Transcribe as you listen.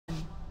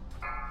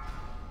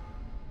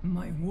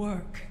My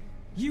work.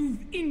 You've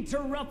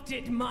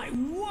interrupted my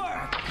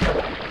work!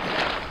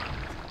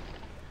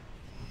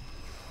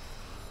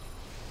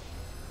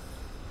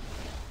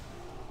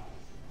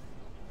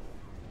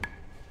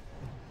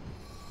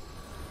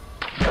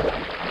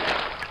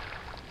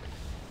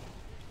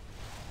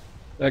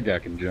 That guy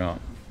can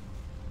jump.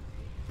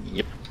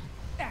 Yep.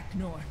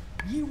 Aknor,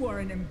 you are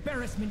an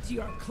embarrassment to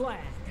your clan.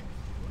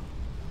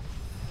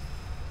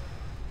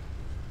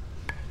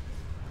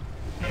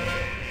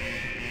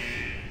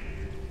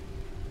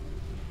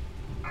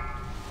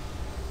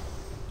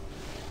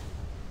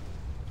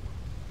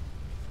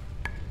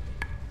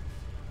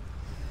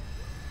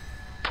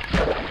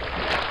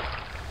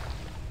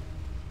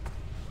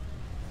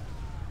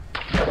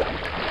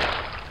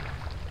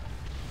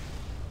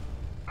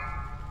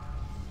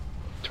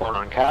 Torn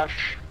on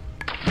cash.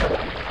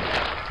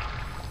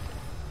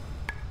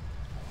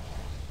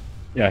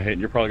 Yeah, Hayden,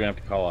 you're probably gonna have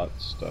to call out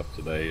stuff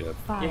today. Yeah,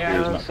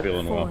 Fear's not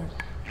feeling well.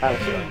 Have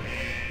a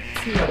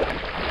feeling.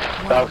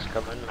 Dogs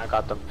coming. I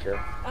got them here.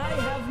 I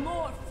have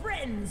more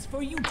friends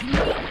for you to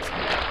meet.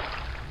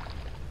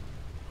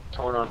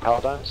 Torn on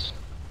paladins.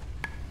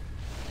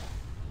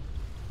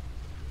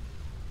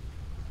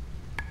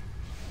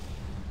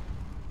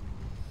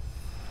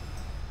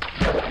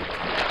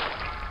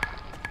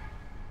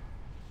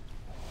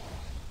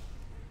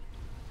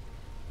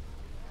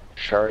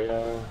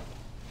 Sharia.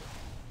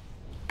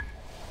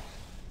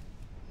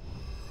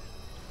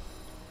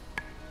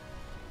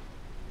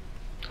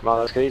 Come on,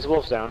 let's get these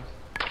wolves down.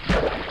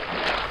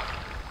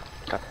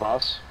 Got the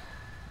boss.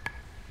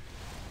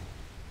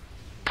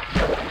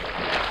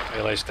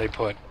 Melee, stay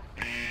put.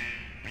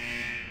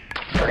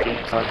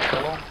 Radiant's on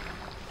trouble.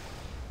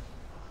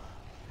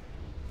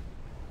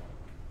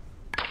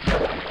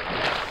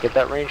 Get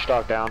that range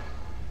dog down.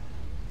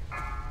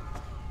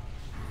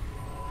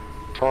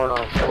 Torn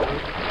on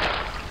forward.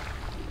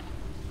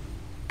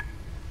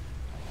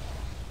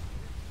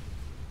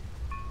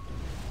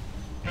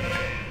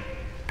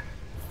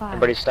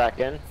 Everybody stack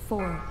in.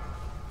 4,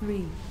 3,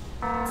 2,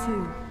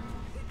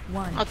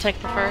 1. I'll take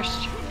the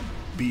first.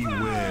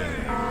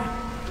 Beware.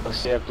 Let's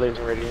see if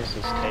blazing radius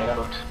and stay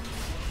out.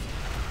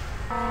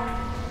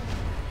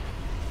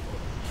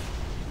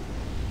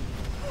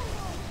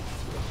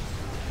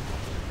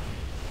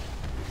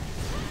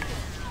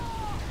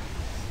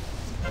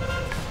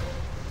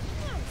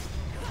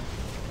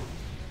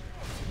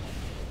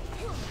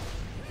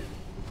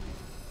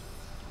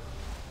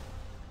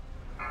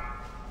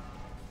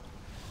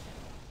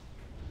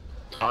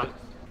 On.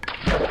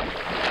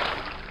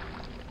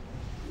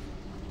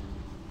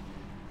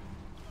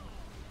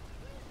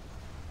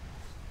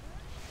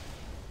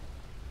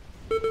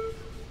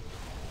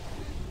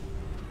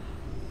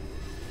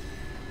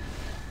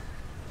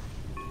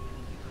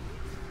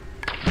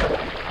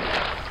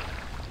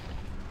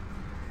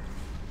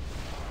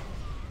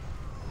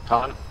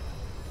 On.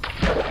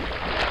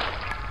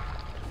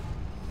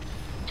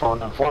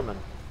 Torn on foreman.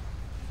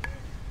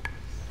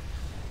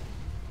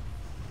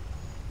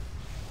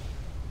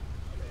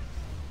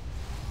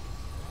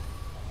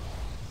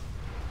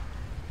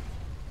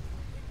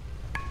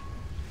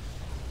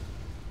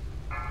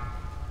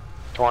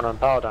 Torn on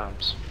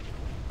paladins.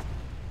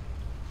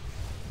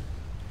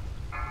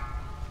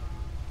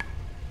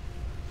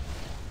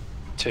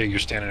 Two, you're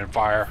standing in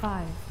fire.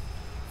 5,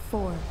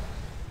 4,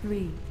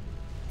 3,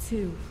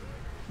 2,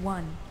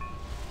 1.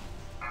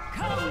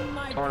 Come,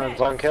 my Torn on pets.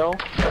 zone kill.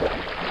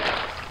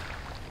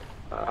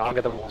 I'll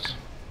get the wolves.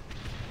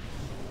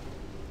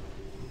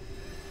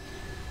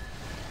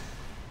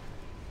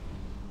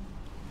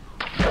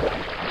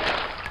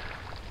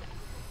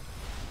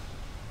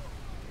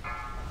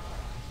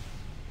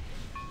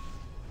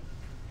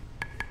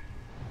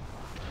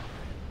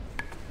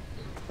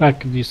 That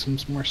could use some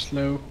more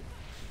slow.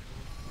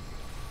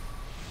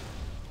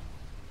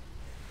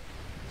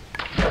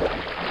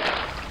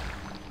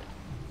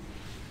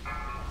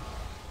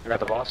 I got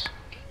the boss.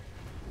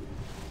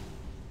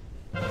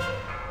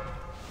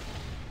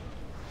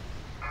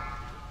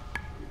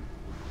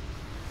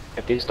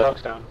 Get these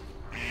dogs down.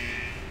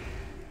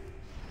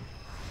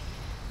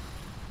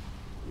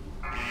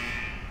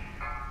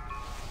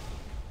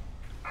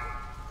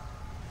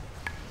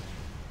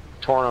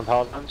 Torn on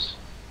paladins.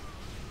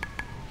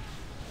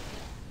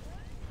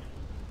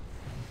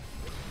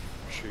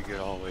 Sure you get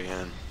all the way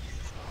in.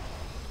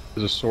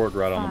 There's a sword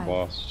right on the 5,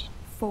 boss.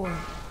 4,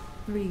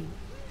 3,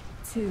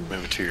 2,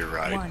 Move it to your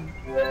right. 1.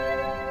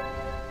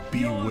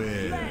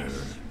 Beware.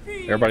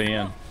 Everybody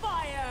in.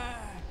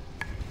 Fire!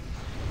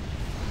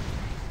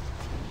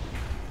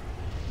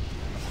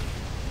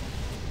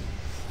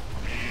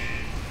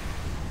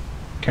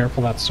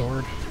 Careful that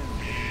sword.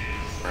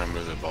 We're gonna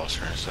move the boss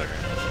here in a second.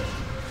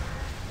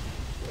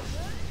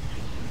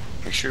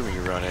 Make sure when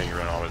you run in, you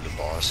run all the way to the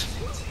boss.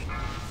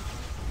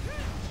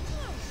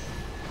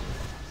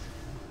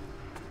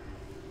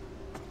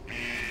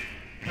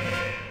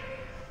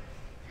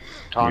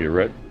 You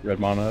get red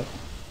mana up.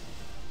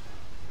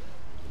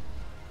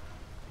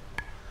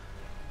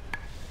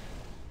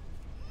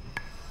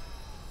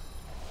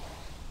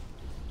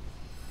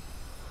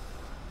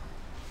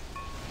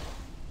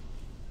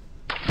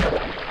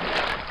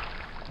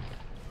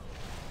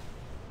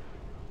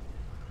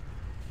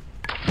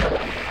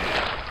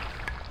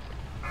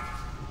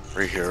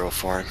 Hero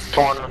for him.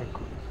 Torn him.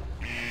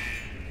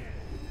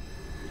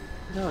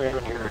 No, we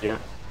haven't heroed yet.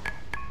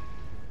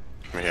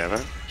 We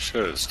haven't?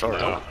 Should have started.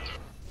 No.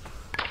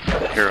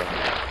 Hero.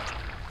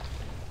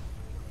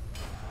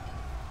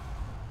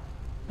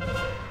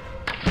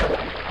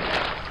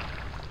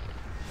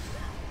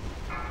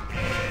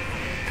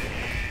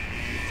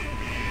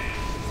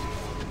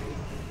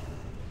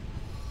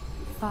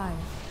 Five,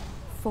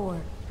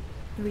 four,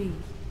 three,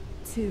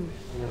 two.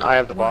 I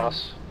have the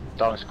boss.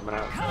 Dog's coming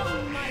out.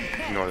 Come, my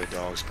pet. Ignore the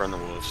dogs, burn the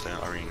wolves down.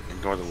 I mean,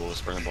 ignore the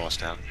wolves, burn the boss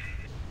down.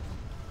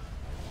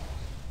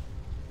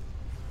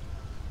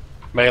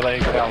 Melee,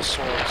 get out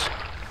swords.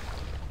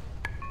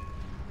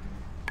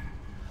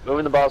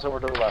 Moving the boss over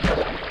to the left.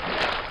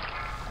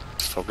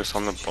 Just focus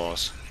on the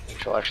boss.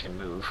 She'll actually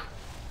move.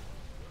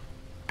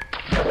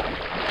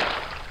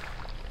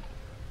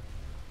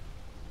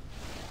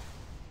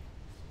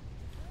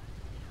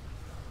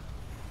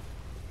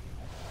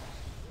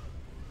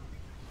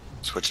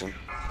 Switching.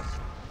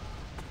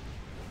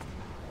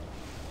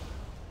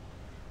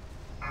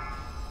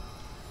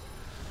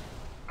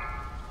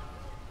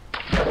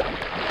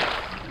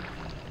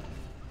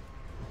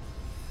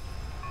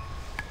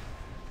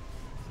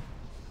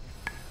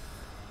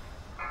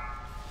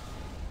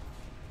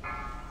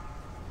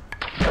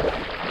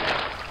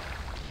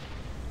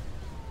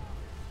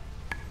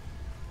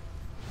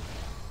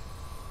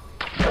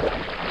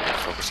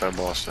 Focus that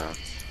boss down.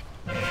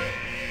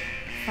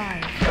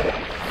 5,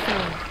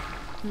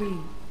 4, 3,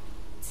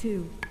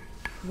 2,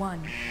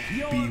 1.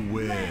 Your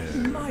Beware.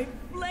 land, my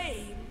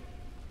flame,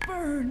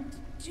 burned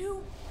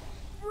too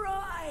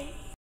bright.